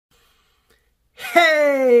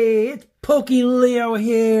Hey, it's Pokee Leo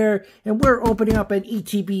here, and we're opening up an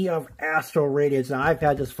ETB of Astral Radiance. Now, I've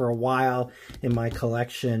had this for a while in my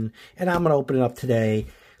collection, and I'm going to open it up today.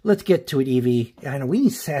 Let's get to it, Eevee. I know, we need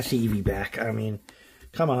Sassy Eevee back. I mean,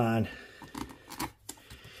 come on.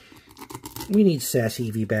 We need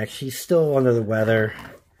Sassy Eevee back. She's still under the weather.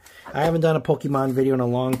 I haven't done a Pokemon video in a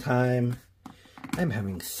long time. I'm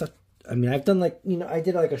having such... I mean, I've done like, you know, I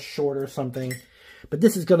did like a short or something. But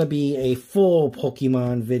this is going to be a full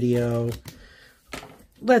Pokemon video.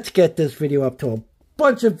 Let's get this video up to a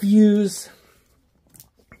bunch of views.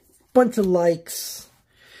 Bunch of likes.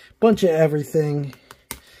 Bunch of everything.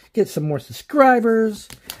 Get some more subscribers.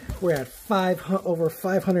 We're at over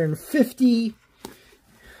 550.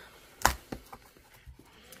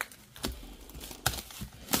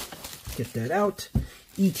 Get that out.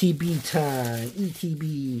 ETB time.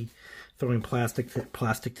 ETB. Throwing plastic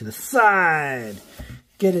to the side.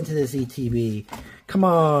 Get into this ETB. Come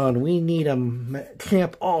on, we need a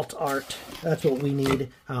Machamp alt art. That's what we need.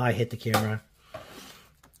 Oh, I hit the camera.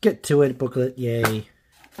 Get to it, booklet. Yay.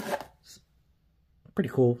 Pretty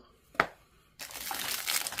cool.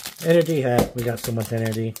 Energy hat. We got so much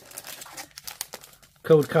energy.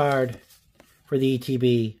 Code card for the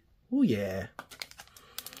ETB. Oh yeah.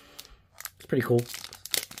 It's pretty cool.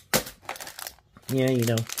 Yeah, you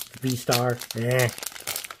know. V-Star. Eh.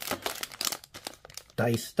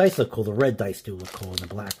 Dice. Dice look cool. The red dice do look cool in the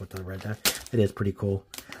black with the red dice. It is pretty cool.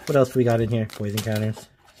 What else do we got in here? Poison counters.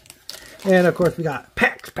 And of course we got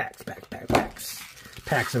packs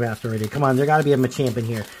of Astral Radiance. Come on, there gotta be a Machamp in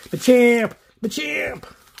here. Machamp! Machamp!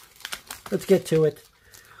 Let's get to it.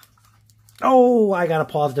 Oh, I gotta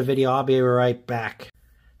pause the video. I'll be right back.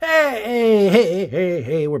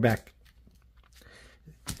 Hey, we're back.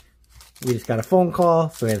 We just got a phone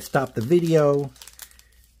call, so we had to stop the video.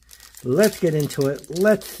 Let's get into it.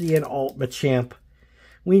 Let's see an Alt Machamp.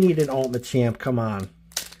 We need an Alt Machamp. Come on.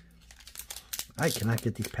 I cannot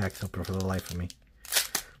get these packs open for the life of me.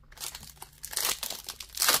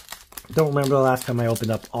 Don't remember the last time I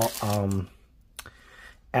opened up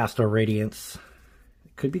Astral Radiance.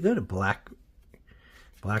 It could be good. A black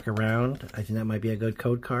around. I think that might be a good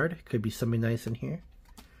code card. Could be something nice in here.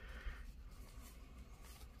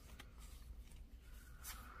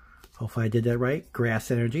 Hopefully I did that right. Grass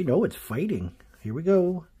energy. No, it's fighting. Here we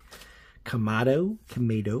go. Kamado,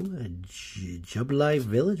 Jubilife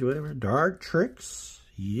Village, whatever. Dark Tricks.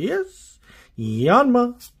 Yes.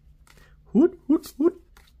 Yanma. Hoot.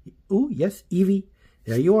 Ooh, yes, Eevee.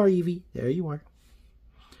 There you are, Eevee. There you are.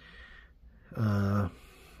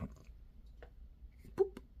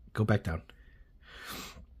 Boop. Go back down.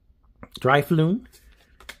 Drifloon.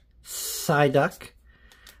 Psyduck.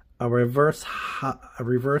 A reverse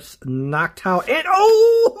Noctowl, and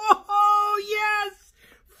oh, yes!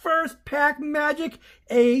 First pack magic,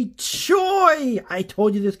 a Choi! I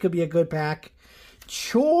told you this could be a good pack.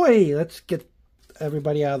 Choi! Let's get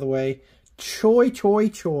everybody out of the way. Choi.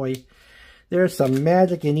 There's some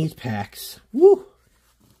magic in these packs. Woo!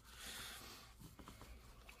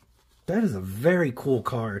 That is a very cool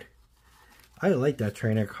card. I like that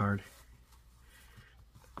trainer card.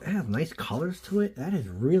 That has nice colors to it. That is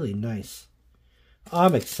really nice.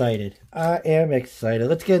 I'm excited. I am excited.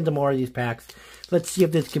 Let's get into more of these packs. Let's see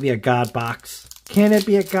if this could be a God box. Can it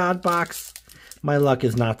be a God box? My luck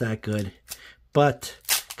is not that good. But,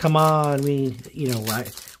 come on. We need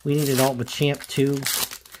an Alt Machamp too.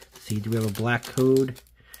 Let's see, do we have a black code?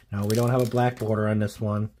 No, we don't have a black border on this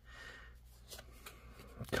one.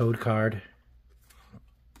 Code card.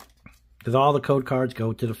 Because all the code cards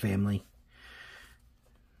go to the family.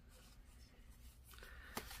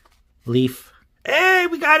 Leaf. Hey,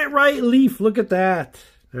 we got it right. Leaf, look at that.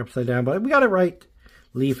 They're upside down, but we got it right.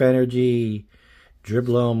 Leaf Energy.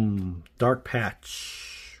 Driblum. Dark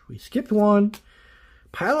Patch. We skipped one.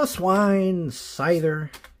 Piloswine. Scyther.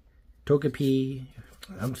 Togepi.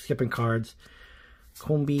 I'm skipping cards.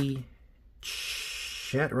 Combi.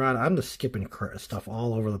 Chatrod. I'm just skipping stuff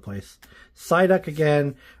all over the place. Psyduck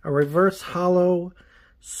again. A reverse hollow.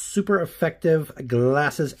 Super effective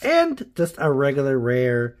glasses. And just a regular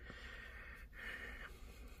rare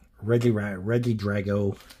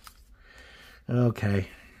Regidrago. Okay.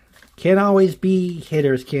 Can't always be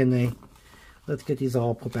hitters, can they? Let's get these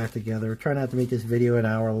all put back together. Try not to make this video an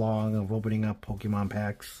hour long of opening up Pokemon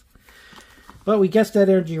packs. But we guessed that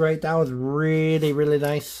energy right. That was really, really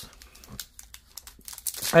nice.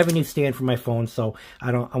 I have a new stand for my phone, so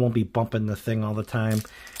I won't be bumping the thing all the time.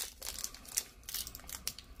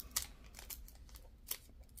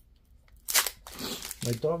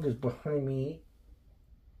 My dog is behind me,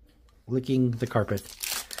 licking the carpet.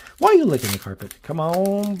 Why are you licking the carpet? Come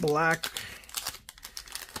on, black.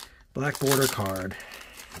 Black border card.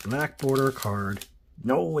 Black border card.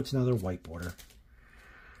 No, it's another white border.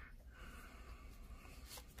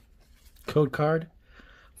 Code card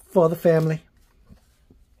for the family.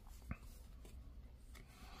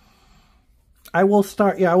 I will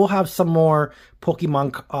start, yeah, I will have some more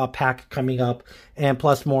Pokemon pack coming up, and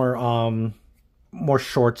plus more more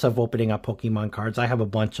shorts of opening up Pokemon cards. I have a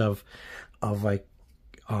bunch of like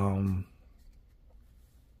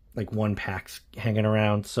one packs hanging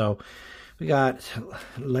around. So we got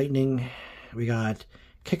Lightning, we got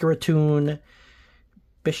Kickeratoon,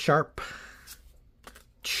 Bisharp,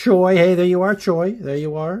 Choi. Hey, there you are, Choi. There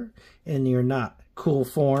you are. In your not cool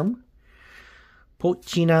form.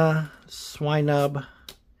 Pochina, Swinub,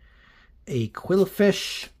 a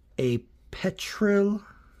Quillfish, a Petril,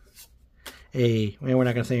 we're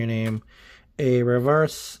not going to say your name, a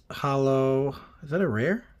Reverse Hollow. Is that a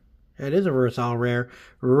rare? It is a Reverse Hollow rare.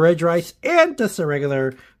 Regrice, and just a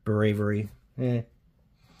regular Bravery. It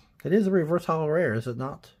is a Reverse Hollow rare, is it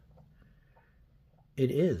not?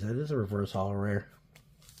 It is. It is a Reverse Hollow rare.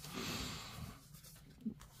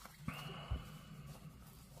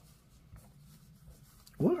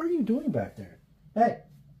 What are you doing back there? Hey,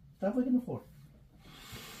 stop licking the floor.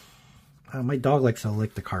 My dog likes to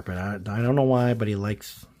lick the carpet. I don't know why, but he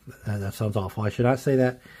likes... that sounds awful. I should not say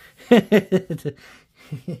that.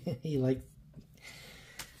 He likes...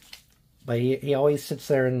 But he always sits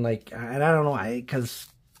there and like... And I don't know why, because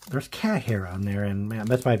there's cat hair on there, and man,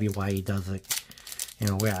 that might be why he does it. You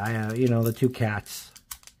know, where you know, the two cats.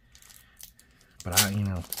 But you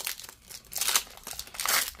know...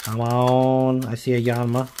 Come on. I see a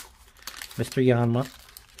Yanma. Mr. Yanma.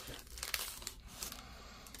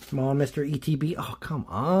 Come on, Mr. ETB. Oh, come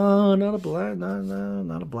on. Not a black,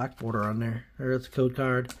 not a black border on there. There's a code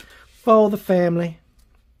card for the family.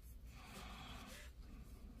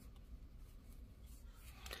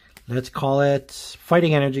 Let's call it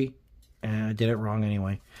Fighting Energy. And I did it wrong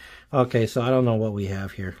anyway. Okay, so I don't know what we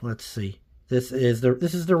have here. Let's see. This is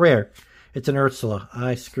the rare. It's an Ursula.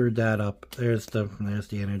 I screwed that up. There's the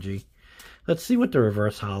energy. Let's see what the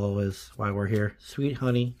reverse hollow is while we're here. Sweet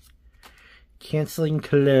Honey. Canceling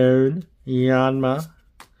Cologne. Yanma.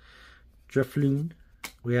 Drifloon.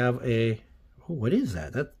 We have a... Oh, what is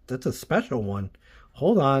that? That's a special one.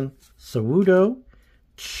 Hold on. Sawudo.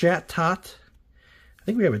 Chatot. I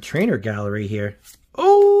think we have a trainer gallery here.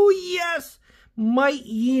 Oh, yes!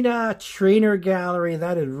 Myena Trainer Gallery.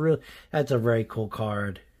 That is real. That's a very cool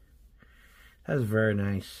card. That's very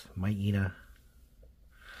nice. Myena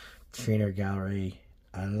Trainer Gallery.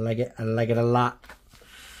 I like it. I like it a lot.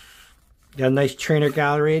 Got a nice trainer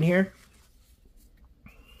gallery in here.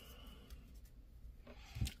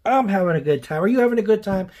 I'm having a good time. Are you having a good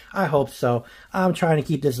time? I hope so. I'm trying to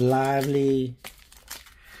keep this lively.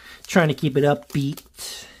 Trying to keep it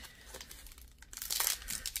upbeat.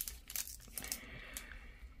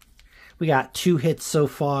 We got 2 hits so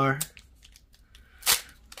far.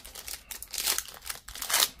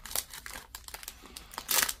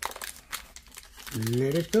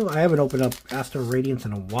 Let it go. I haven't opened up Astral Radiance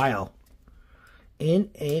in a while.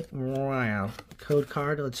 Code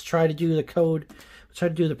card. Let's try to do the code. Let's try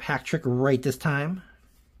to do the pack trick right this time.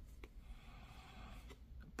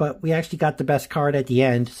 But we actually got the best card at the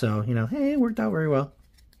end, so, you know, hey, it worked out very well.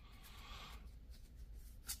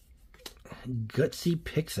 Gutsy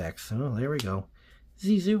Pixax. Oh, there we go.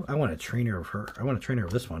 Zizu. I want a trainer of her. I want a trainer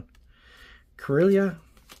of this one. Corellia.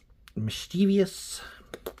 Mischievous.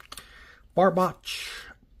 Barboch.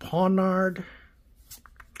 Pawnard.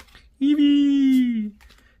 Eevee.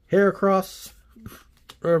 Heracross.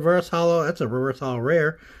 Reverse Hollow. That's a Reverse Hollow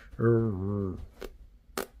rare.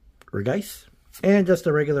 Regis. And just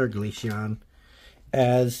a regular Glaceon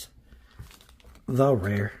as the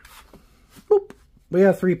rare. Boop. We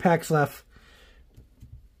have 3 packs left.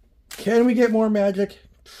 Can we get more magic?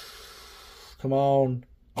 Come on.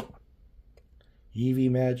 Eevee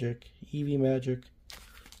magic. Eevee magic.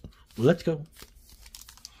 Let's go.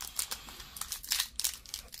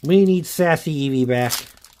 We need Sassy Eevee back.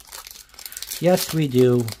 Yes, we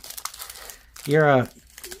do. You're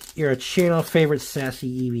a channel favorite,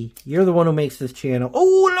 Sassy Eevee. You're the one who makes this channel.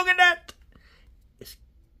 Oh, look at that!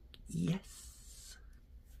 Yes.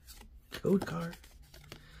 Code card.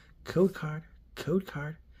 Code card. Code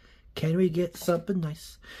card. Can we get something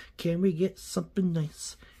nice? Can we get something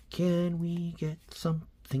nice? Can we get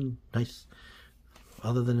something nice?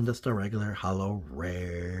 Other than just a regular hollow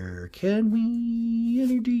rare. Can we?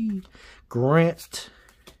 Energy. Grant.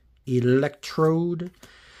 Electrode.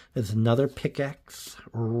 There's another Pickaxe.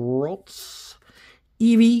 Rolts.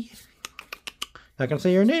 Eevee. Not gonna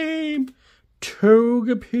say your name.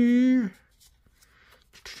 Togepi.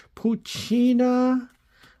 Puccina,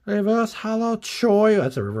 reverse hollow Choi.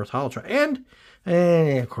 That's a reverse hollow Choi. And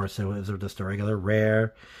of course, it was just a regular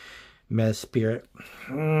rare Mespirit.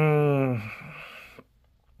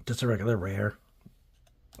 Just a regular rare.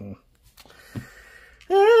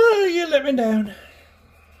 Oh, you let me down.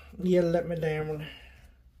 You let me down.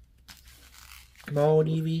 Come on,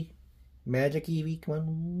 Eevee. Magic Eevee,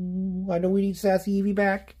 come on. I know we need Sassy Eevee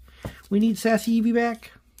back. We need Sassy Eevee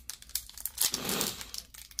back.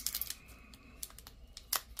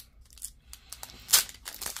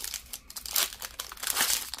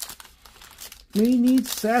 We need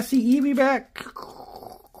Sassy Eevee back.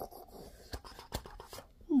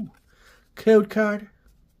 Ooh. Code card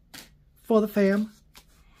for the fam.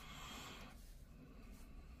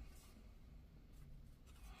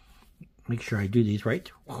 Make sure I do these right.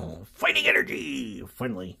 Oh, fighting energy!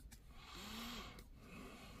 Finally.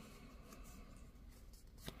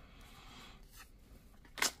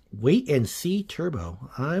 Wait and see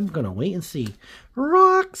Turbo. I'm going to wait and see.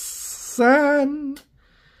 Roxanne!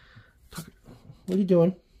 What are you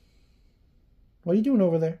doing? What are you doing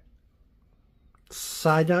over there?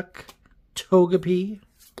 Psyduck, Togepi.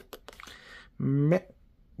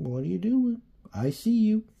 What are you doing? I see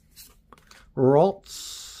you.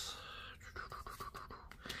 Ralts.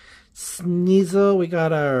 Sneasel. We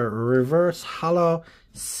got a reverse hollow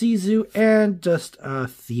Sizu and just a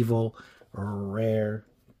Thievul rare.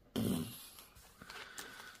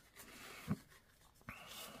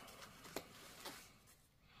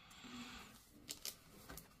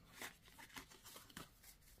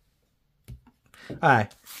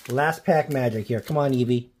 Alright, last pack magic here. Come on,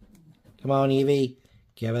 Eevee. Come on, Eevee.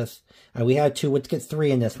 Give us. We have 2. Let's get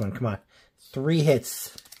 3 in this one. Come on. 3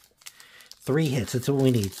 hits. 3 hits. That's what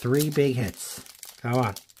we need. 3 big hits. Come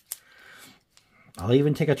on. I'll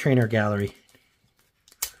even take a trainer gallery.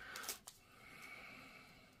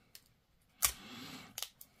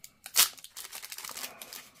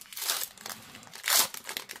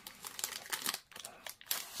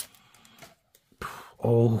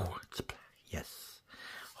 Oh, yes.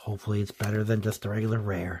 Hopefully it's better than just a regular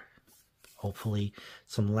rare. Hopefully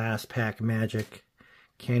some last pack magic.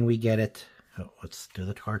 Can we get it? Oh, let's do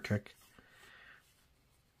the card trick.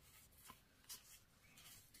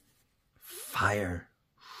 Fire.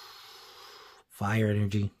 Fire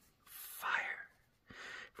energy. Fire.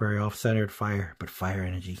 Very off-centered fire, but fire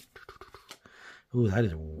energy. Ooh, that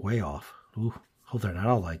is way off. Ooh, hope they're not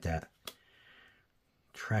all like that.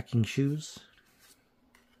 Tracking shoes.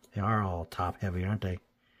 They are all top heavy, aren't they?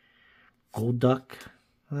 Gold Duck.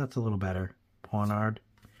 That's a little better. Pawnard.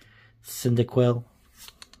 Cyndaquil.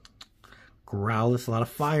 Growlithe. A lot of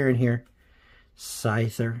fire in here.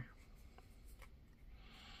 Scyther.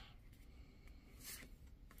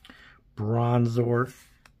 Bronzor.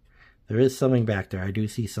 There is something back there. I do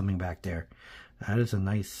see something back there. That is a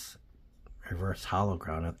nice reverse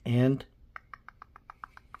holograph. And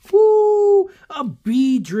woo! A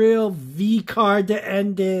Beedrill V card to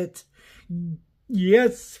end it.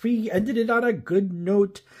 Yes, we ended it on a good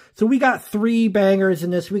note. So we got 3 bangers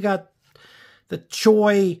in this. We got the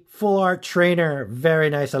Choi Full Art Trainer. Very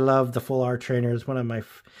nice. I love the Full Art Trainer. It's one of my...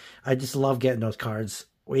 I just love getting those cards.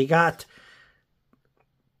 We got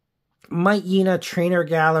Myena Trainer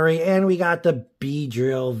Gallery, and we got the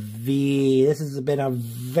Beedrill V. This has been a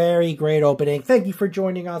very great opening. Thank you for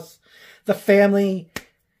joining us. The family...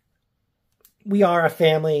 We are a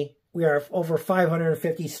family. We are over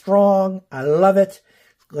 550 strong. I love it.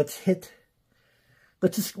 Let's try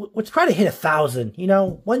to hit 1,000. You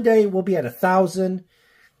know, one day we'll be at 1,000.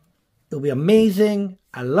 It'll be amazing.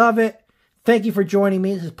 I love it. Thank you for joining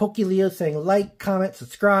me. This is Pokee Leo saying like, comment,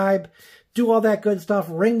 subscribe, do all that good stuff.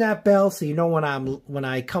 Ring that bell so you know when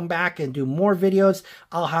I come back and do more videos.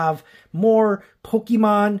 I'll have more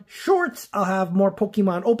Pokemon shorts. I'll have more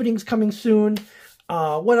Pokemon openings coming soon.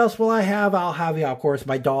 What else will I have? I'll have, of course,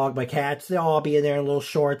 my dog, my cats. They'll all be in there in little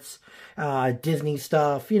shorts. Disney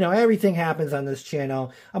stuff. You know, everything happens on this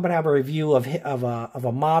channel. I'm going to have a review of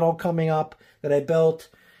a model coming up that I built.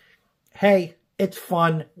 Hey, it's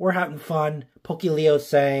fun. We're having fun. Pokee Leo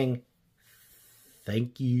saying,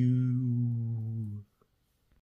 thank you.